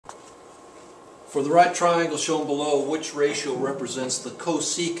For the right triangle shown below, which ratio represents the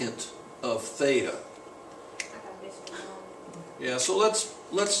cosecant of theta? Yeah, so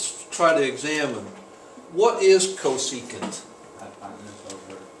let's try to examine what is cosecant. Hypotenuse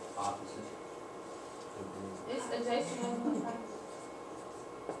over opposite. It's adjacent.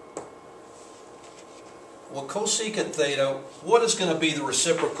 Well, cosecant theta, what is going to be the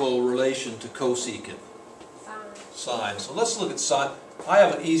reciprocal relation to cosecant? Sine. So let's look at sine. I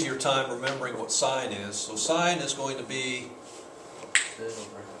have an easier time remembering what sine is. So sine is going to be,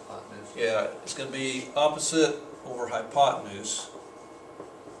 yeah, it's going to be opposite over hypotenuse.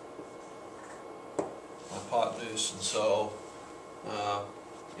 Hypotenuse, and so,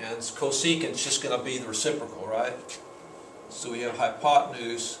 and cosecant is just going to be the reciprocal, right? So we have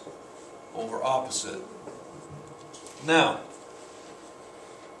hypotenuse over opposite. Now,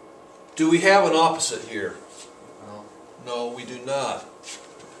 do we have an opposite here? No. No, we do not.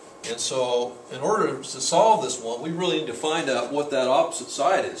 And so, in order to solve this one, we really need to find out what that opposite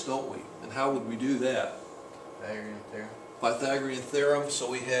side is, don't we? And how would we do that? Pythagorean theorem. Pythagorean theorem. So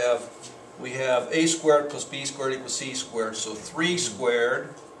we have a squared plus b squared equals c squared. So 3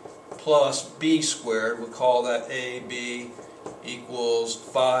 squared plus b squared, we'll call that ab equals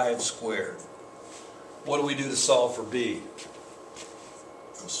 5 squared. What do we do to solve for b?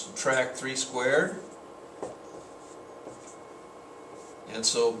 We'll subtract 3 squared. And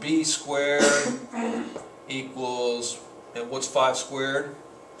so b squared equals, and what's 5 squared?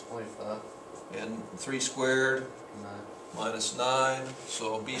 25. And 3 squared? 9. Minus 9.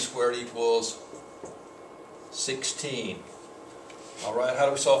 So b squared equals 16. Alright, how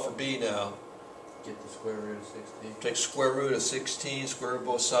do we solve for b now? Get the square root of 16. Take square root of 16, square root of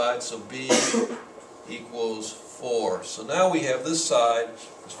both sides, so b equals 4. So now we have this side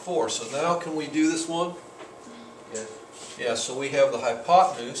is 4. So now can we do this one? Yes. Yeah, so we have the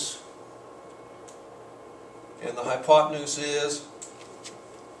hypotenuse, and the hypotenuse is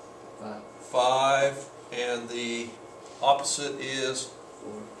 5, and the opposite is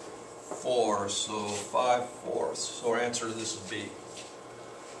 4, so 5/4. So our answer to this is B.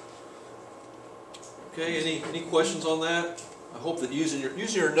 Okay, any questions on that? I hope that using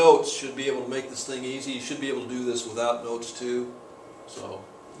your notes should be able to make this thing easy. You should be able to do this without notes too. So,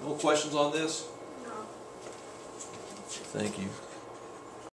 no questions on this? No. Thank you.